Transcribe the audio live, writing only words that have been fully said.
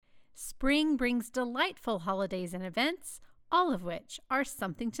Spring brings delightful holidays and events, all of which are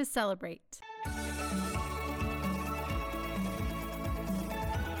something to celebrate.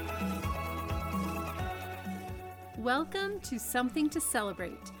 Welcome to Something to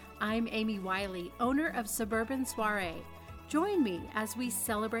Celebrate. I'm Amy Wiley, owner of Suburban Soiree. Join me as we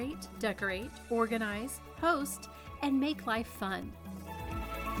celebrate, decorate, organize, host, and make life fun.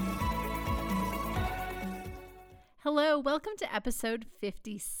 Hello, welcome to episode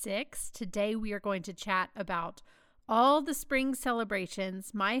 56. Today we are going to chat about all the spring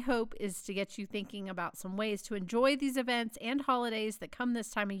celebrations. My hope is to get you thinking about some ways to enjoy these events and holidays that come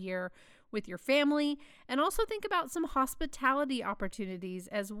this time of year with your family, and also think about some hospitality opportunities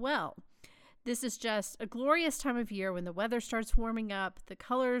as well. This is just a glorious time of year when the weather starts warming up, the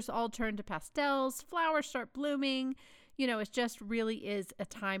colors all turn to pastels, flowers start blooming. It just really is a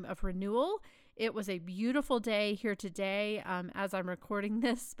time of renewal. It was a beautiful day here today as I'm recording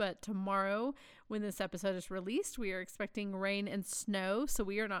this, but tomorrow when this episode is released, we are expecting rain and snow. So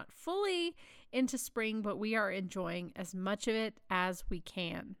we are not fully into spring, but we are enjoying as much of it as we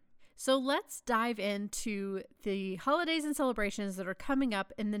can. So let's dive into the holidays and celebrations that are coming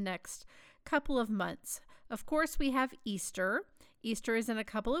up in the next couple of months. Of course, we have Easter. Easter is in a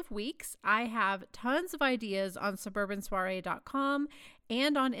couple of weeks. I have tons of ideas on suburbansoiree.com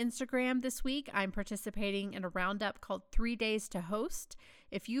and on Instagram this week. I'm participating in a roundup called 3 Days to Host.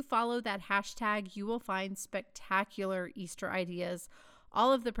 If you follow that hashtag, you will find spectacular Easter ideas.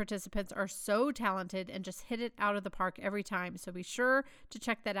 All of the participants are so talented and just hit it out of the park every time. So be sure to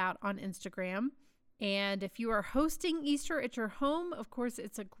check that out on Instagram. And if you are hosting Easter at your home, of course,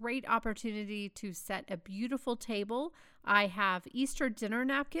 it's a great opportunity to set a beautiful table. I have Easter dinner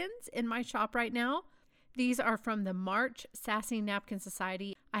napkins in my shop right now. These are from the March Sassy Napkin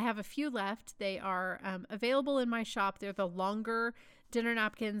Society. I have a few left. They are available in my shop. They're the longer dinner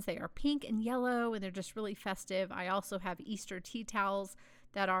napkins. They are pink and yellow, and they're just really festive. I also have Easter tea towels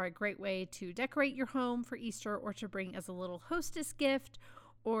that are a great way to decorate your home for Easter or to bring as a little hostess gift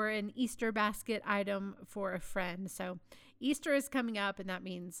or an Easter basket item for a friend. So Easter is coming up, and that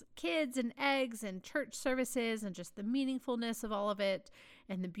means kids and eggs and church services and just the meaningfulness of all of it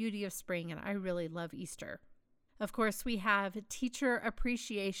and the beauty of spring. And I really love Easter. Of course, we have Teacher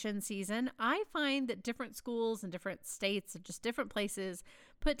Appreciation Season. I find that different schools and different states and just different places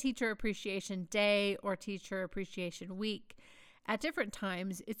put Teacher Appreciation Day or Teacher Appreciation Week at different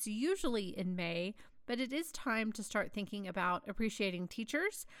times. It's usually in May, but it is time to start thinking about appreciating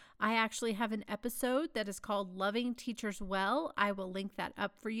teachers. I actually have an episode that is called Loving Teachers Well. I will link that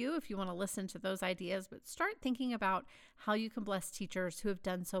up for you if you want to listen to those ideas, but start thinking about how you can bless teachers who have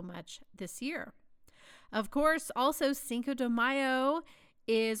done so much this year. Of course, also Cinco de Mayo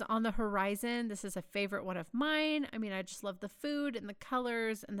is on the horizon. This is a favorite one of mine. I just love the food and the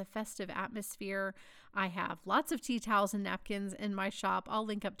colors and the festive atmosphere. I have lots of tea towels and napkins in my shop. I'll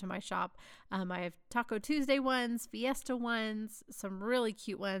link up to my shop. I have Taco Tuesday ones, Fiesta ones, some really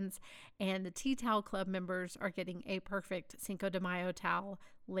cute ones, and the Tea Towel Club members are getting a perfect Cinco de Mayo towel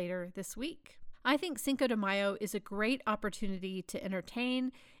later this week. I think Cinco de Mayo is a great opportunity to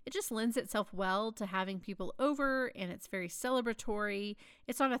entertain. It just lends itself well to having people over, and it's very celebratory.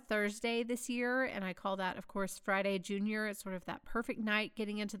 It's on a Thursday this year, and I call that, of course, Friday Junior. It's sort of that perfect night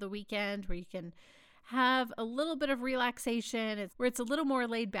getting into the weekend where you can have a little bit of relaxation, where it's a little more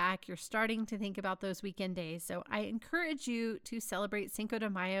laid back. You're starting to think about those weekend days. So I encourage you to celebrate Cinco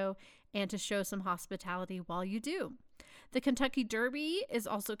de Mayo and to show some hospitality while you do. The Kentucky Derby is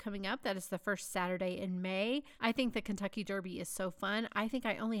also coming up. That is the first Saturday in May. I think the Kentucky Derby is so fun. I think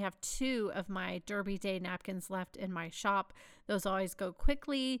I only have 2 of my Derby Day napkins left in my shop. Those always go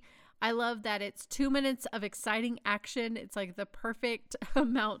quickly. I love that it's 2 minutes of exciting action. It's like the perfect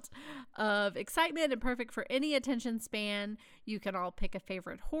amount of excitement and perfect for any attention span. You can all pick a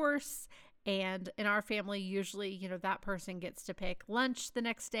favorite horse. And in our family, usually, that person gets to pick lunch the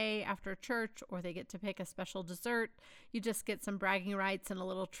next day after church, or they get to pick a special dessert. You just get some bragging rights and a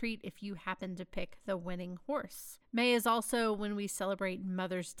little treat if you happen to pick the winning horse. May is also when we celebrate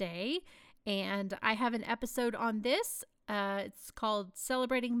Mother's Day, and I have an episode on this. It's called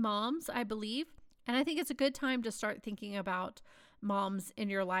Celebrating Moms, I believe. And I think it's a good time to start thinking about moms in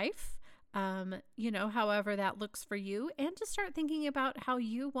your life. However that looks for you, and to start thinking about how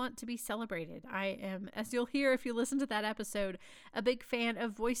you want to be celebrated. I am, as you'll hear if you listen to that episode, a big fan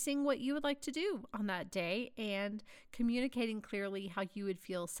of voicing what you would like to do on that day and communicating clearly how you would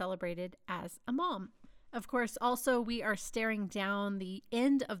feel celebrated as a mom. Of course, also we are staring down the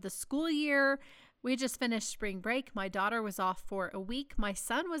end of the school year. We just finished spring break. My daughter was off for a week. My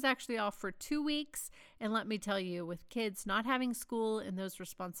son was actually off for 2 weeks. And let me tell you, with kids not having school and those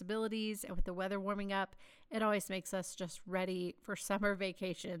responsibilities and with the weather warming up, it always makes us just ready for summer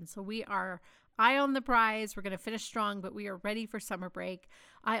vacation. So we are eye on the prize. We're going to finish strong, but we are ready for summer break.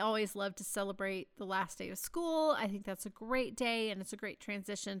 I always love to celebrate the last day of school. I think that's a great day, and it's a great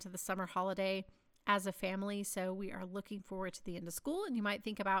transition to the summer holiday as a family. So we are looking forward to the end of school, and you might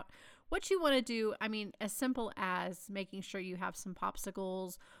think about what you want to do. I mean, as simple as making sure you have some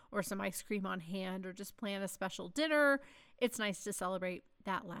popsicles or some ice cream on hand, or just plan a special dinner. It's nice to celebrate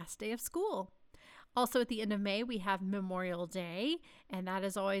that last day of school. Also, at the end of May, we have Memorial Day, and that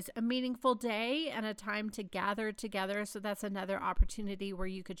is always a meaningful day and a time to gather together. So that's another opportunity where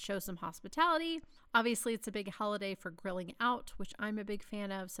you could show some hospitality. Obviously, it's a big holiday for grilling out, which I'm a big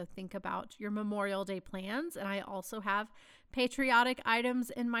fan of. So think about your Memorial Day plans. And I also have patriotic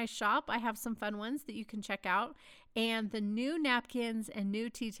items in my shop. I have some fun ones that you can check out. And the new napkins and new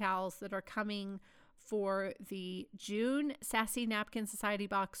tea towels that are coming for the June Sassy Napkin Society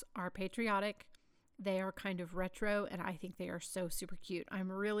box are patriotic. They are kind of retro, and I think they are so super cute.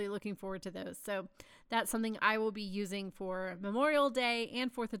 I'm really looking forward to those. So that's something I will be using for Memorial Day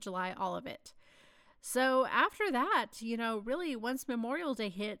and 4th of July, all of it. So after that, really once Memorial Day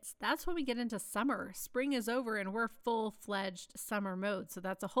hits, that's when we get into summer. Spring is over and we're full-fledged summer mode. So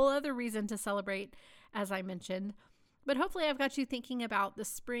that's a whole other reason to celebrate, as I mentioned. But hopefully I've got you thinking about the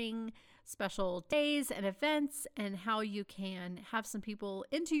spring special days and events and how you can have some people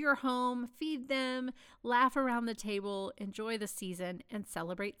into your home, feed them, laugh around the table, enjoy the season, and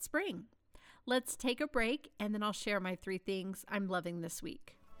celebrate spring. Let's take a break, and then I'll share my 3 things I'm loving this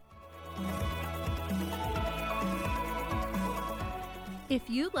week. If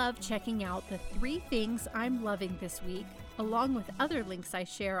you love checking out the 3 things I'm loving this week, along with other links I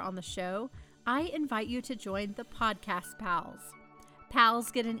share on the show, I invite you to join the Podcast Pals.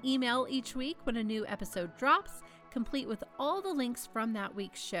 Pals get an email each week when a new episode drops, complete with all the links from that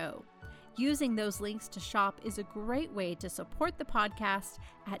week's show. Using those links to shop is a great way to support the podcast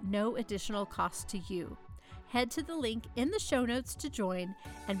at no additional cost to you. Head to the link in the show notes to join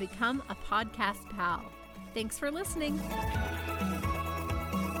and become a Podcast Pal. Thanks for listening.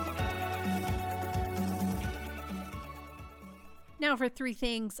 Now for 3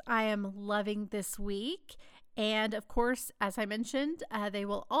 things I am loving this week. And of course, as I mentioned, they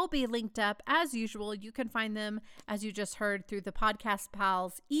will all be linked up as usual. You can find them, as you just heard, through the Podcast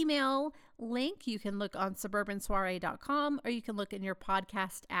Pals email link. You can look on suburbansoiree.com, or you can look in your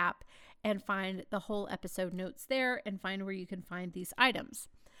podcast app and find the whole episode notes there and find where you can find these items.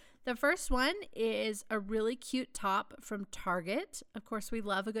 The first one is a really cute top from Target. Of course, we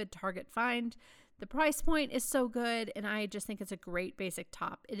love a good Target find. The price point is so good, and I just think it's a great basic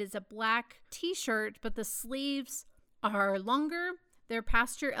top. It is a black t-shirt, but the sleeves are longer. They're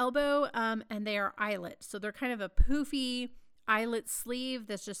past your elbow, and they are eyelet. So they're kind of a poofy eyelet sleeve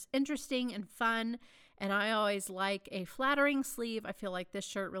that's just interesting and fun. And I always like a flattering sleeve. I feel like this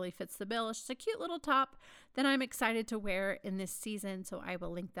shirt really fits the bill. It's just a cute little top that I'm excited to wear in this season, so I will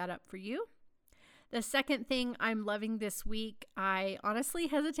link that up for you. The second thing I'm loving this week, I honestly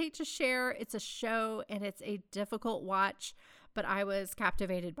hesitate to share. It's a show and it's a difficult watch, but I was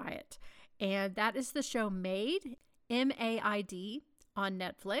captivated by it. And that is the show Maid, M-A-I-D, on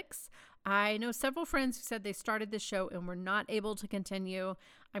Netflix. I know several friends who said they started the show and were not able to continue.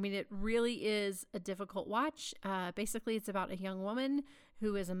 I mean, it really is a difficult watch. Basically, it's about a young woman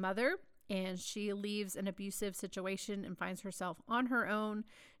who is a mother, and she leaves an abusive situation and finds herself on her own.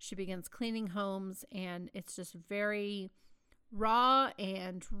 She begins cleaning homes, and it's just very raw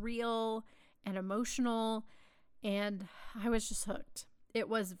and real and emotional. And I was just hooked. It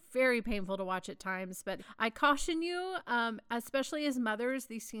was very painful to watch at times, but I caution you, especially as mothers,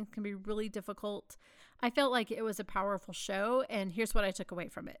 these things can be really difficult. I felt like it was a powerful show, and here's what I took away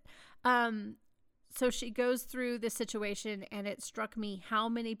from it. So she goes through this situation, and it struck me how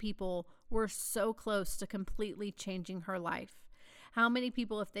many people were so close to completely changing her life. How many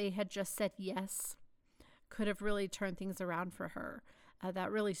people, if they had just said yes, could have really turned things around for her.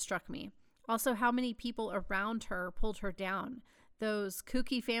 That really struck me. Also, how many people around her pulled her down. Those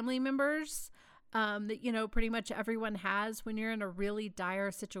kooky family members that, pretty much everyone has when you're in a really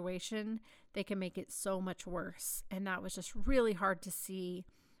dire situation, they can make it so much worse. And that was just really hard to see.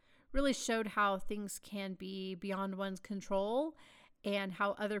 Really showed how things can be beyond one's control and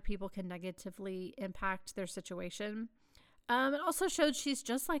how other people can negatively impact their situation. It also showed she's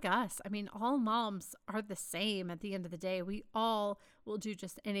just like us. I mean, all moms are the same at the end of the day. We all will do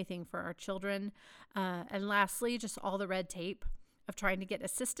just anything for our children. And lastly, just all the red tape of trying to get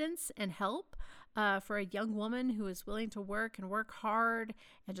assistance and help for a young woman who is willing to work and work hard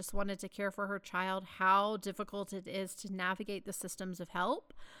and just wanted to care for her child, how difficult it is to navigate the systems of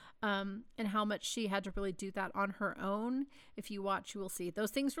help, and how much she had to really do that on her own. If you watch, you will see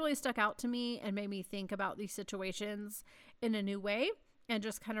those things really stuck out to me and made me think about these situations in a new way, and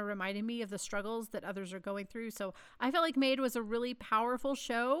just kind of reminded me of the struggles that others are going through. So I felt like Maid was a really powerful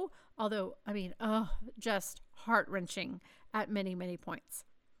show, although, just heart-wrenching at many, many points.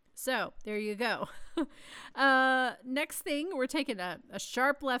 So there you go. Next thing, we're taking a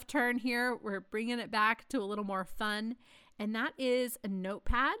sharp left turn here. We're bringing it back to a little more fun, and that is a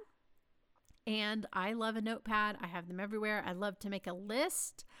notepad. And I love a notepad. I have them everywhere. I love to make a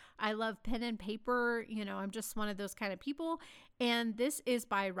list. I love pen and paper. I'm just one of those kind of people. And this is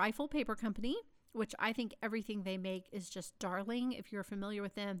by Rifle Paper Company, which I think everything they make is just darling. If you're familiar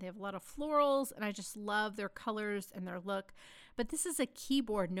with them, they have a lot of florals, and I just love their colors and their look. But this is a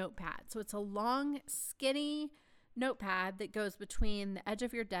keyboard notepad. So it's a long, skinny notepad that goes between the edge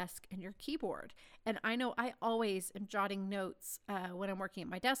of your desk and your keyboard. And I know I always am jotting notes when I'm working at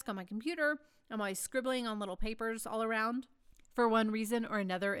my desk on my computer. I'm always scribbling on little papers all around for one reason or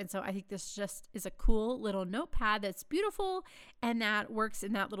another. And so I think this just is a cool little notepad that's beautiful and that works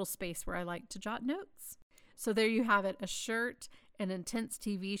in that little space where I like to jot notes. So there you have it, a shirt, an intense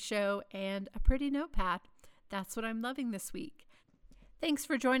TV show, and a pretty notepad. That's what I'm loving this week. Thanks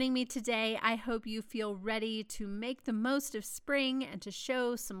for joining me today. I hope you feel ready to make the most of spring and to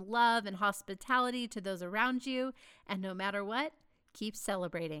show some love and hospitality to those around you. And no matter what, keep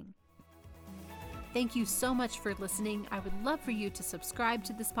celebrating. Thank you so much for listening. I would love for you to subscribe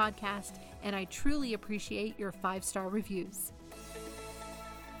to this podcast, and I truly appreciate your 5-star reviews.